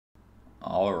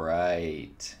All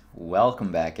right,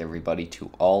 welcome back everybody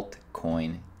to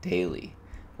Altcoin Daily,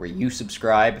 where you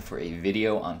subscribe for a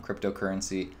video on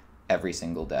cryptocurrency every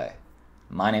single day.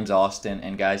 My name's Austin,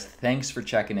 and guys, thanks for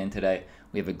checking in today.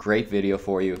 We have a great video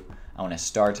for you. I want to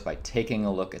start by taking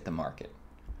a look at the market.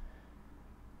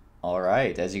 All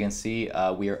right, as you can see,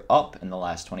 we are up in the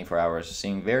last 24 hours,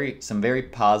 seeing some very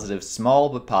positive, small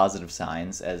but positive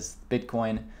signs as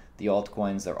Bitcoin, the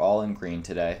altcoins, they're all in green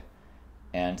today.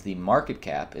 And the market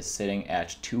cap is sitting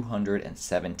at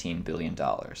 $217 billion.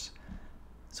 So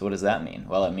what does that mean?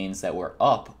 Well, it means that we're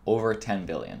up over $10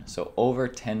 billion. So over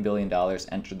 $10 billion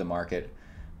entered the market.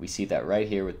 We see that right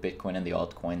here with Bitcoin and the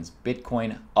altcoins.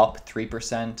 Bitcoin up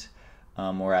 3%.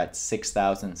 We're at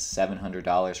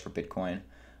 $6,700 for Bitcoin.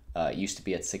 It used to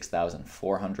be at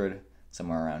 $6,400,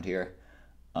 somewhere around here.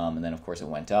 And then, of course, it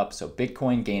went up. So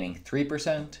Bitcoin gaining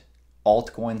 3%.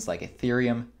 Altcoins like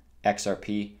Ethereum,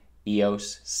 XRP,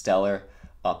 EOS, Stellar,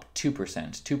 up 2%,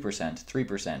 2%,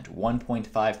 3%,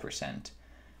 1.5%.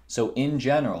 So in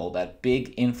general, that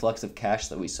big influx of cash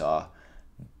that we saw,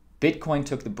 Bitcoin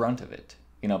took the brunt of it.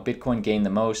 You know, Bitcoin gained the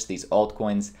most. These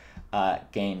altcoins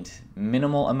gained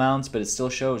minimal amounts, but it still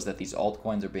shows that these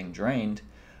altcoins are being drained,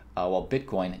 while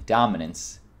Bitcoin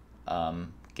dominance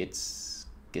gets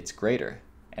greater.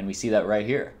 And we see that right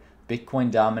here.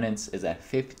 Bitcoin dominance is at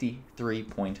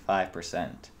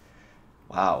 53.5%.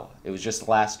 Wow, it was just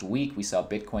last week we saw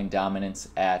Bitcoin dominance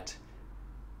at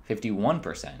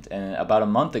 51%. And about a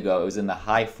month ago, it was in the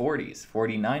high 40s,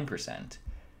 49%.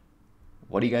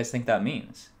 What do you guys think that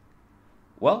means?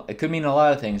 Well, it could mean a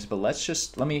lot of things, but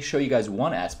let me show you guys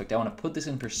one aspect. I want to put this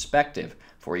in perspective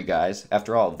for you guys.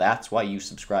 After all, that's why you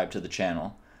subscribe to the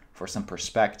channel, for some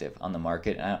perspective on the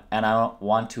market. And I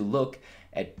want to look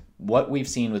at what we've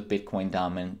seen with Bitcoin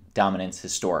dominance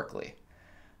historically.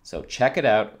 So check it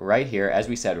out right here. As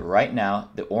we said, right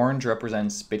now, the orange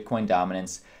represents Bitcoin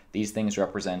dominance. These things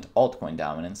represent altcoin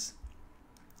dominance.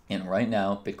 And right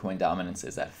now, Bitcoin dominance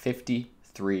is at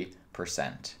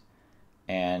 53%.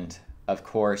 And of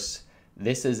course,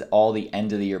 this is all the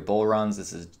end of the year bull runs.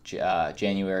 This is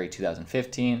January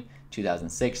 2015,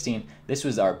 2016. This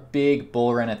was our big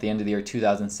bull run at the end of the year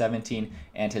 2017.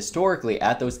 And historically,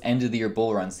 at those end of the year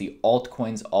bull runs, the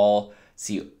altcoins all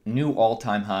see new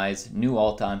all-time highs, new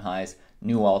all-time highs,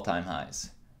 new all-time highs.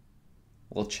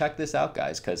 Well, check this out,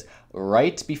 guys, because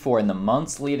right before, in the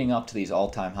months leading up to these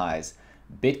all-time highs,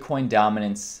 Bitcoin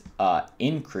dominance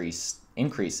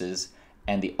increases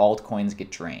and the altcoins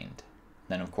get drained.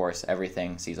 Then, of course,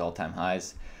 everything sees all-time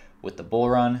highs. With the bull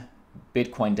run,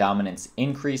 Bitcoin dominance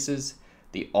increases,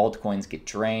 the altcoins get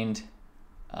drained,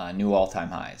 new all-time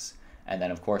highs. And then,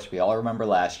 of course, we all remember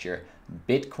last year,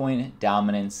 Bitcoin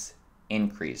dominance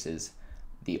increases,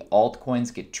 the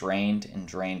altcoins get drained and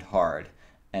drained hard,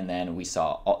 and then we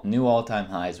saw new all-time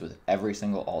highs with every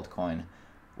single altcoin,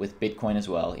 with Bitcoin as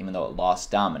well. Even though it lost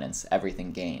dominance,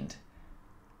 everything gained.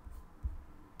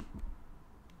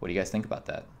 What do you guys think about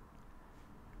that?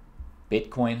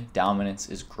 Bitcoin dominance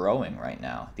is growing right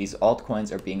now. These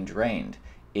altcoins are being drained.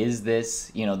 Is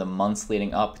this, the months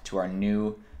leading up to our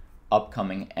new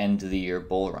upcoming end of the year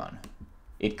bull run?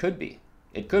 It could be.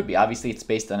 It could be. Obviously, it's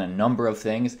based on a number of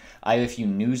things. I have a few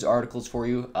news articles for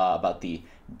you about the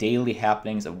daily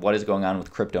happenings of what is going on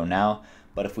with crypto now.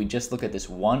 But if we just look at this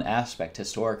one aspect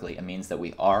historically, it means that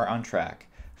we are on track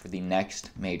for the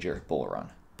next major bull run.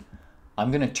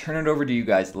 I'm going to turn it over to you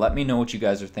guys. Let me know what you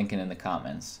guys are thinking in the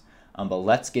comments. But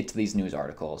let's get to these news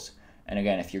articles. And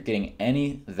again, if you're getting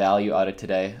any value out of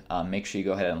today, make sure you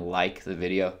go ahead and like the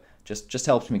video. Just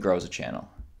helps me grow as a channel.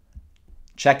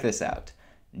 Check this out.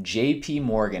 JP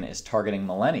Morgan is targeting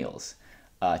millennials,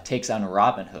 takes on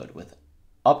Robinhood with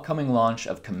upcoming launch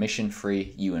of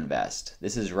commission-free U-Invest.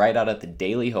 This is right out at the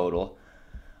Daily Hodl.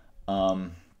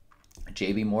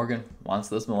 JP Morgan wants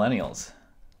those millennials.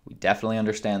 We definitely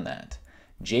understand that.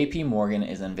 JP Morgan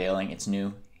is unveiling its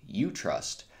new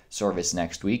U-Trust service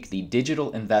next week. The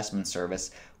digital investment service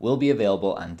will be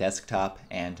available on desktop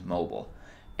and mobile.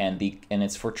 And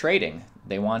it's for trading.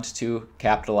 They want to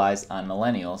capitalize on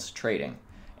millennials trading.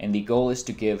 And the goal is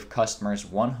to give customers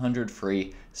 100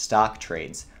 free stock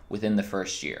trades within the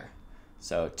first year.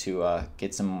 So to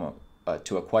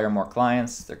acquire more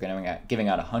clients, they're giving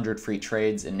out 100 free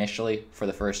trades initially for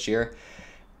the first year.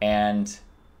 And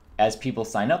as people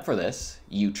sign up for this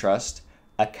U-Trust,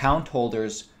 account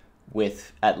holders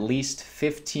with at least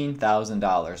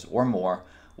 $15,000 or more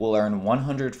will earn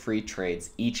 100 free trades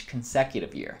each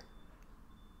consecutive year.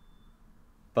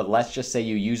 But let's just say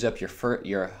you use up your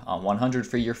 100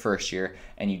 free your first year,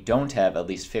 and you don't have at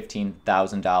least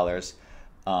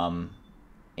 $15,000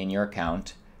 in your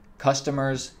account.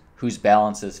 Customers whose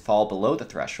balances fall below the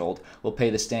threshold will pay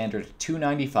the standard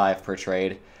 $2.95 per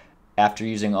trade after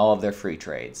using all of their free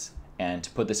trades. And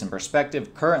to put this in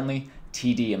perspective, currently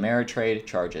TD Ameritrade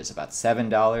charges about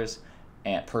 $7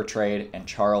 per trade, and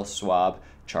Charles Schwab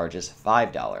charges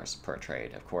 $5 per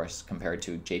trade. Of course, compared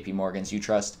to JP Morgan's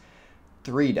UTrust,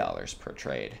 $3 per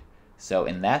trade. So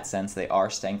in that sense, they are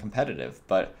staying competitive.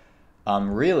 But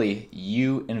really,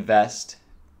 You Invest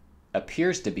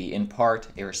appears to be in part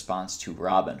a response to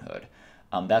Robinhood.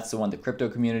 That's the one the crypto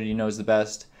community knows the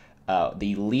best,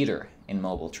 the leader in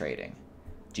mobile trading.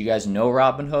 Do you guys know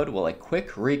Robinhood? Well, a quick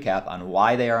recap on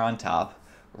why they are on top.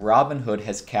 Robinhood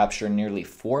has captured nearly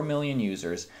 4 million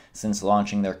users since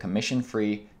launching their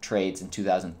commission-free trades in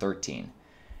 2013.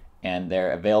 And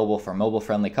they're available for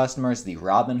mobile-friendly customers. The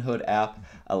Robinhood app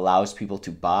allows people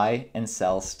to buy and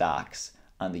sell stocks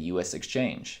on the U.S.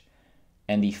 exchange.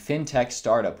 And the fintech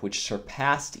startup, which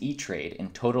surpassed E-Trade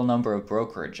in total number of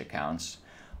brokerage accounts,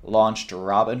 launched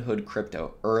Robinhood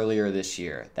Crypto earlier this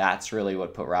year. That's really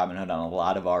what put Robinhood on a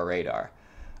lot of our radar.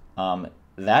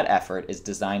 That effort is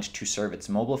designed to serve its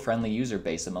mobile-friendly user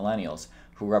base of millennials,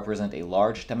 who represent a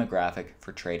large demographic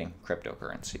for trading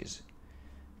cryptocurrencies.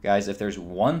 Guys, if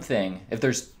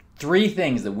there's three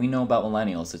things that we know about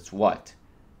millennials, it's what?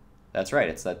 That's right,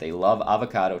 it's that they love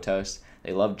avocado toast,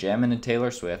 they love jamming and Taylor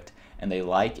Swift, and they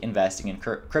like investing in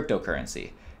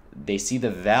cryptocurrency. They see the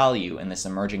value in this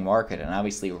emerging market, and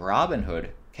obviously Robinhood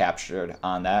captured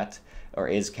on that, or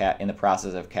is in the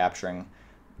process of capturing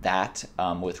that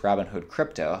with Robinhood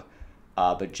Crypto.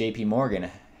 But JP Morgan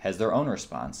has their own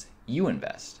response, You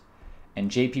Invest. And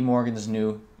JP Morgan's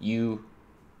new You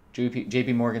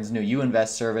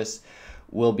Invest service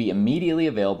will be immediately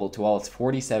available to all its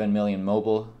 47 million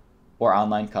mobile or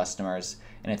online customers,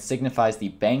 and it signifies the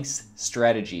bank's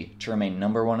strategy to remain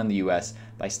number one in the US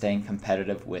by staying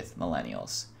competitive with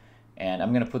millennials. And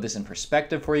I'm going to put this in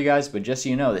perspective for you guys, but just so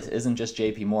you know, this isn't just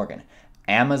JP Morgan.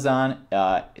 Amazon,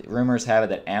 rumors have it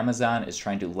that Amazon is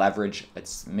trying to leverage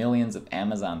its millions of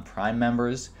Amazon Prime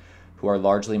members, who are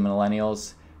largely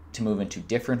millennials, to move into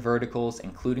different verticals,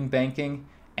 including banking.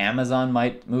 Amazon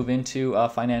might move into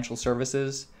financial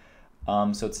services.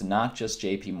 So it's not just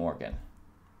JP Morgan.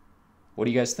 What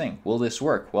do you guys think? Will this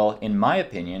work? Well, in my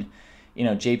opinion,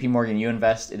 JP Morgan You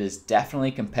Invest, it is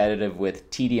definitely competitive with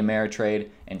TD Ameritrade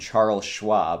and Charles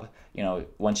Schwab.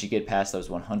 Once you get past those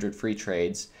 100 free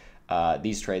trades,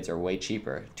 these trades are way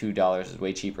cheaper. $2 is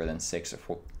way cheaper than 6 or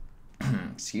 4.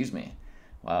 Excuse me.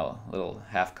 Wow, a little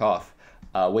half cough.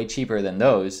 Way cheaper than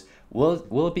those.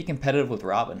 Will it be competitive with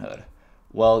Robinhood?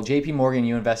 Well, JP Morgan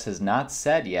You Invest has not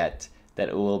said yet that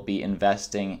it will be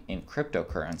investing in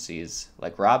cryptocurrencies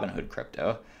like Robinhood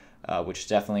Crypto, which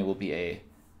definitely will be a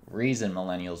reason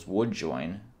millennials would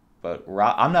join. But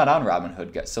I'm not on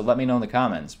Robinhood, guys, so let me know in the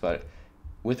comments. But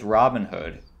with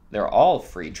Robinhood, they're all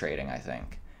free trading, I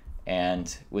think.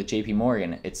 And with JP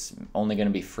Morgan, it's only going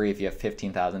to be free if you have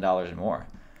 $15,000 or more.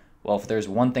 Well, if there's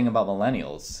one thing about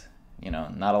millennials,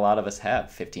 not a lot of us have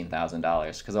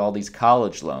 $15,000 because of all these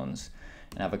college loans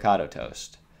and avocado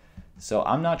toast. So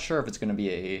I'm not sure if it's going to be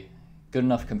a good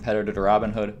enough competitor to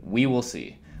Robinhood. We will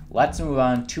see. Let's move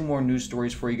on. 2 more news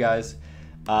stories for you guys.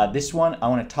 This one, I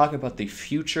want to talk about the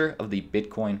future of the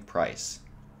Bitcoin price.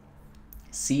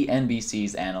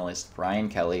 CNBC's analyst Brian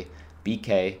Kelly,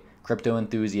 BK, crypto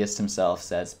enthusiast himself,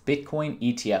 says Bitcoin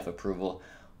ETF approval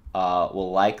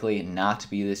will likely not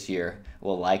be this year,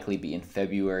 will likely be in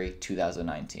February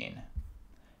 2019.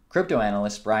 Crypto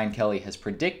analyst Brian Kelly has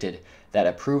predicted that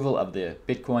approval of the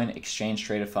Bitcoin Exchange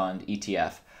Traded Fund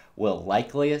ETF will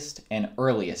likeliest and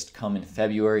earliest come in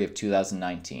February of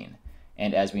 2019.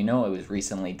 And as we know, it was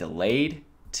recently delayed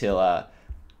until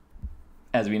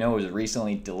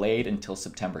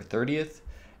September 30th.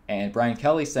 And Brian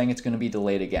Kelly's saying it's going to be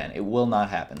delayed again. It will not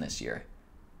happen this year.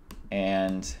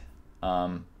 And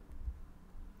I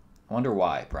wonder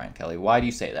why, Brian Kelly. Why do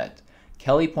you say that?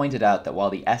 Kelly pointed out that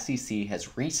while the SEC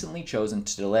has recently chosen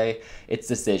to delay its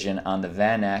decision on the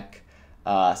Van Eck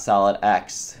Solid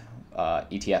X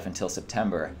ETF until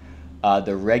September,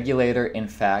 the regulator, in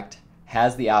fact,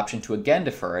 has the option to again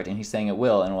defer it, and he's saying it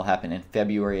will, and it will happen in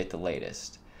February at the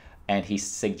latest. And he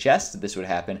suggested this would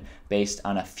happen based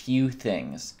on a few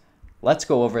things. Let's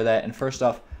go over that, and first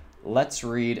off, let's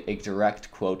read a direct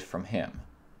quote from him.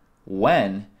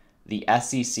 When the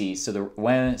SEC,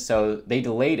 so they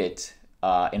delayed it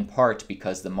in part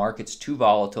because the market's too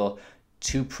volatile,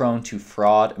 too prone to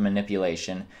fraud and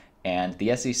manipulation, and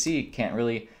the SEC can't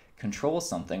really control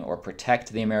something or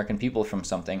protect the American people from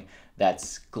something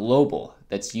that's global,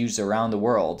 that's used around the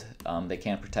world. They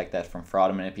can't protect that from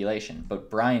fraud and manipulation. But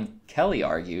Brian Kelly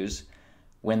argues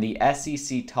when the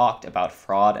SEC talked about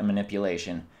fraud and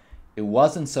manipulation, it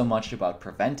wasn't so much about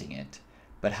preventing it,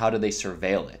 but how do they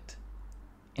surveil it?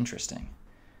 Interesting.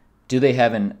 Do they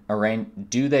have an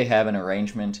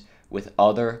arrangement with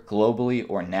other globally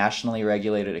or nationally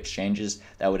regulated exchanges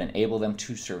that would enable them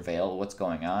to surveil what's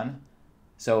going on?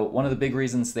 So one of the big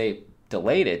reasons they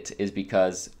delayed it is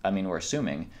because, we're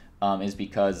assuming, is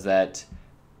because that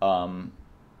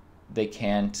they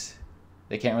can't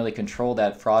really control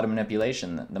that fraud and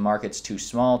manipulation. The market's too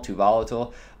small, too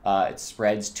volatile. It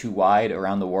spreads too wide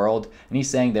around the world. And he's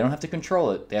saying they don't have to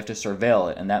control it. They have to surveil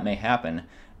it, and that may happen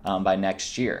by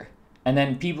next year. And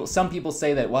then some people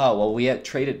say that, wow, well,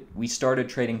 we started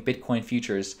trading Bitcoin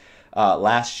futures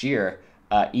last year.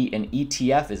 An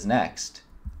ETF is next.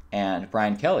 And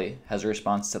Brian Kelly has a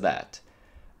response to that.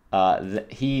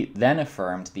 He then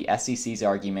affirmed the SEC's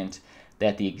argument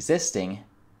that the existing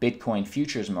Bitcoin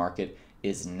futures market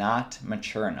is not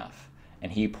mature enough.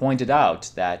 And he pointed out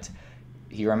that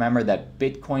he remembered that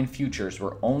Bitcoin futures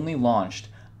were only launched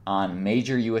on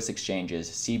major U.S. exchanges,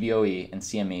 CBOE and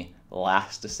CME,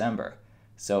 last December.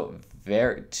 So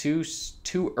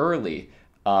too early,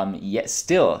 yet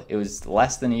still it was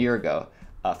less than a year ago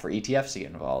for ETFs to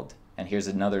get involved. And here's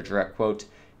another direct quote.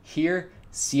 Here,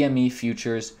 CME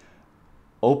futures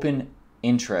open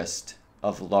interest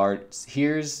of large.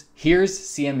 Here's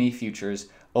CME futures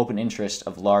open interest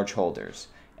of large holders.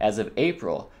 As of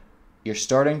April, you're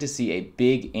starting to see a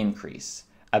big increase,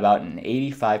 about an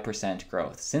 85%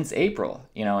 growth since April.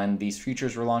 And these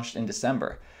futures were launched in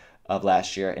December of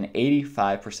last year, an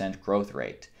 85% growth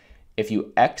rate. If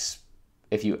you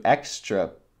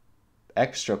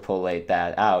extrapolate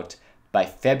that out, by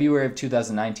February of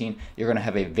 2019, you're going to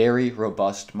have a very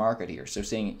robust market here. So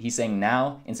he's saying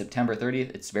now, in September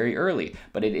 30th, it's very early,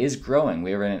 but it is growing.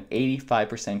 We are at an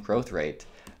 85% growth rate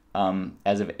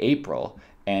as of April,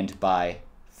 and by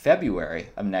February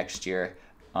of next year,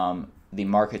 the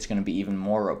market's going to be even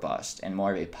more robust and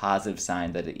more of a positive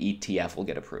sign that an ETF will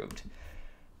get approved.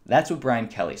 That's what Brian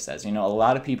Kelly says. A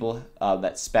lot of people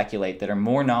that speculate that are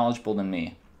more knowledgeable than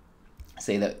me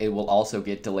say that it will also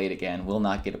get delayed again, will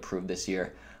not get approved this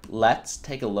year. Let's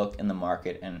take a look in the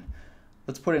market and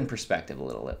let's put it in perspective a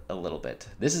little bit.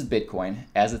 This is Bitcoin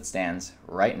as it stands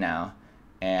right now,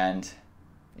 and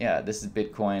yeah, this is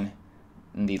Bitcoin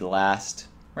in the last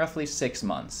roughly 6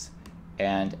 months.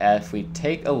 And if we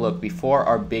take a look before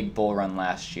our big bull run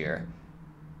last year,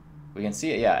 we can see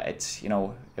it. Yeah, it's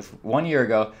if 1 year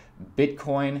ago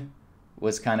Bitcoin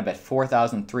was kind of at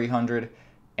 4,300.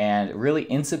 And really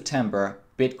in September,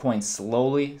 Bitcoin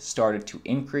slowly started to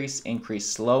increase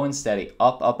slow and steady,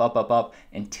 up,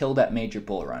 until that major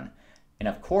bull run. And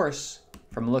of course,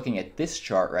 from looking at this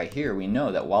chart right here, we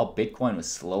know that while Bitcoin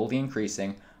was slowly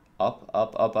increasing, up,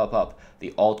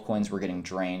 the altcoins were getting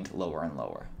drained lower and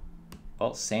lower.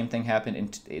 Well, same thing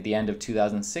happened in the end of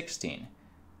 2016.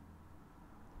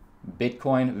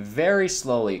 Bitcoin very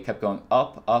slowly kept going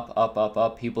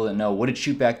up. People didn't know, would it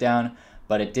shoot back down?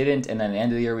 But it didn't, and then at the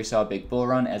end of the year we saw a big bull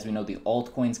run. As we know, the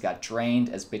altcoins got drained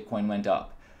as Bitcoin went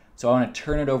up. So I want to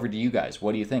turn it over to you guys.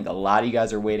 What do you think? A lot of you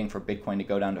guys are waiting for Bitcoin to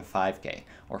go down to 5K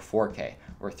or 4K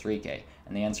or 3K,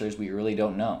 and the answer is we really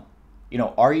don't know.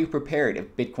 Are you prepared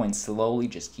if Bitcoin slowly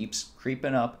just keeps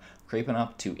creeping up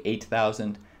to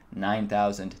 8,000,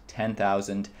 9,000,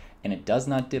 10,000, and it does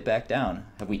not dip back down?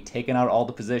 Have we taken out all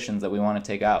the positions that we want to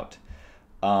take out?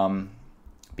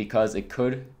 Because it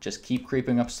could just keep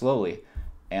creeping up slowly.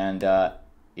 And,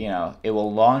 it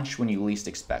will launch when you least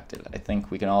expect it. I think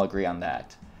we can all agree on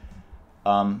that.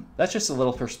 That's just a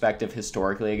little perspective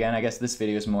historically. Again, I guess this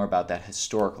video is more about that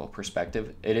historical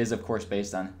perspective. It is, of course,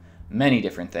 based on many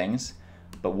different things.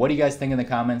 But what do you guys think in the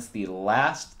comments? The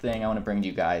last thing I want to bring to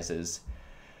you guys is,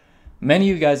 many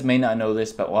of you guys may not know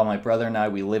this, but while my brother and I,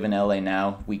 we live in LA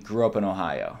now, we grew up in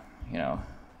Ohio.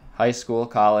 High school,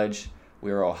 college,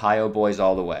 we were Ohio boys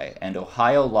all the way, and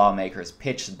Ohio lawmakers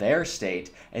pitched their state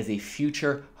as a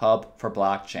future hub for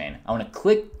blockchain. I want to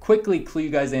quickly clue you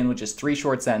guys in with just 3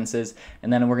 short sentences,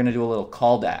 and then we're going to do a little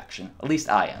call to action. At least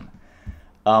I am.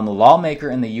 A lawmaker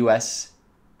in the U.S.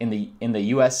 in the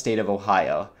U.S. state of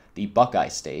Ohio, the Buckeye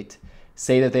State,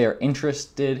 say that they are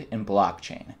interested in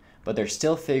blockchain, but they're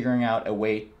still figuring out a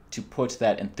way to put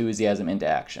that enthusiasm into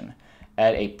action.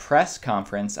 At a press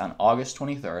conference on August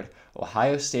 23rd,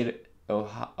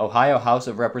 Ohio House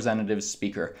of Representatives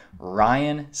Speaker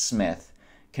Ryan Smith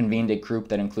convened a group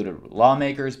that included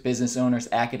lawmakers, business owners,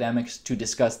 academics to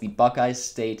discuss the Buckeye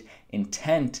State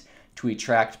intent to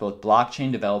attract both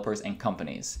blockchain developers and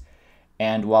companies.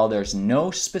 And while there's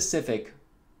no specific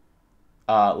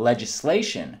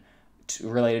legislation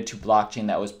related to blockchain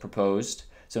that was proposed,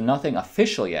 So nothing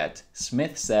official yet.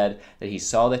 Smith said that he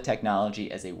saw the technology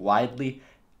as widely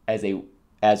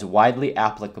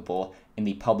applicable in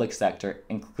the public sector,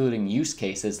 including use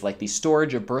cases like the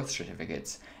storage of birth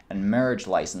certificates and marriage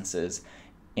licenses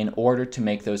in order to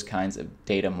make those kinds of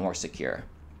data more secure.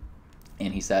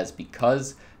 And he says,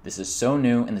 because this is so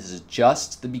new and this is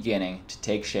just the beginning to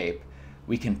take shape,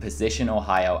 we can position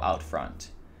Ohio out front.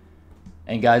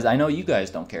 And guys, I know you guys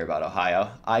don't care about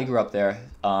Ohio. I grew up there,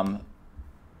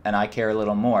 and I care a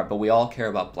little more, but we all care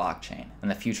about blockchain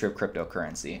and the future of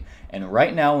cryptocurrency. And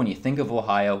right now, when you think of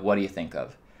Ohio, what do you think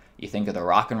of? You think of the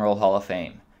Rock and Roll Hall of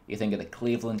Fame. You think of the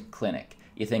Cleveland Clinic.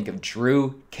 You think of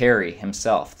Drew Carey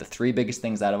himself, the three biggest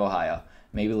things out of Ohio,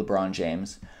 maybe LeBron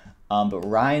James. But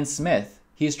Ryan Smith,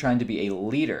 he's trying to be a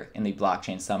leader in the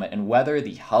blockchain summit. And whether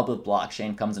the hub of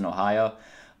blockchain comes in Ohio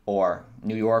or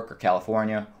New York or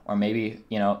California, or maybe,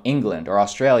 England or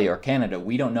Australia or Canada,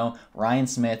 we don't know. Ryan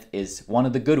Smith is one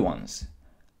of the good ones.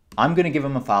 I'm going to give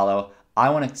him a follow. I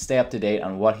want to stay up to date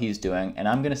on what he's doing, and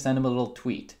I'm going to send him a little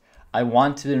tweet. I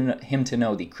want him to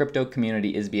know the crypto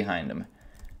community is behind him.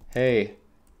 Hey,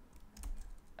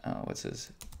 what's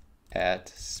his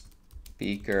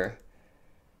 @speaker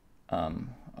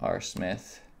R.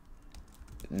 Smith,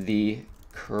 the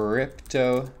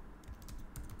crypto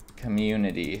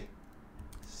community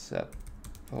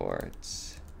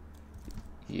supports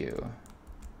you.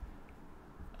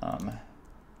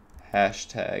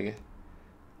 Hashtag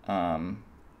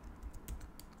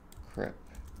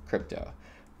crypto.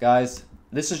 Guys,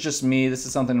 this is just me. This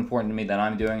is something important to me that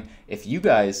I'm doing. If you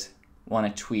guys want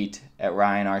to tweet at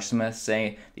Ryan R. Smith,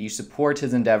 say that you support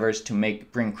his endeavors to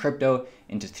bring crypto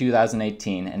into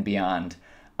 2018 and beyond,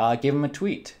 give him a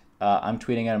tweet. I'm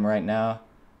tweeting at him right now.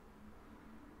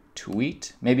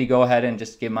 Tweet. Maybe go ahead and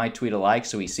just give my tweet a like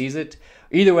so he sees it.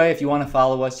 Either way, if you want to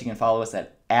follow us, you can follow us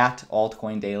at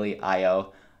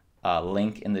altcoindailyio.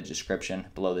 Link in the description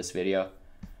below this video.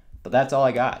 But that's all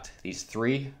I got. These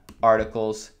 3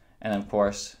 articles, and of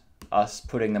course, us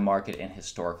putting the market in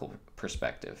historical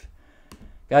perspective.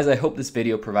 Guys, I hope this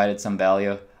video provided some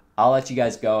value. I'll let you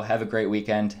guys go. Have a great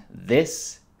weekend.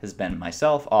 This has been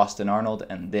myself, Austin Arnold,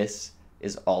 and this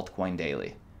is Altcoin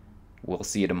Daily. We'll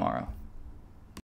see you tomorrow.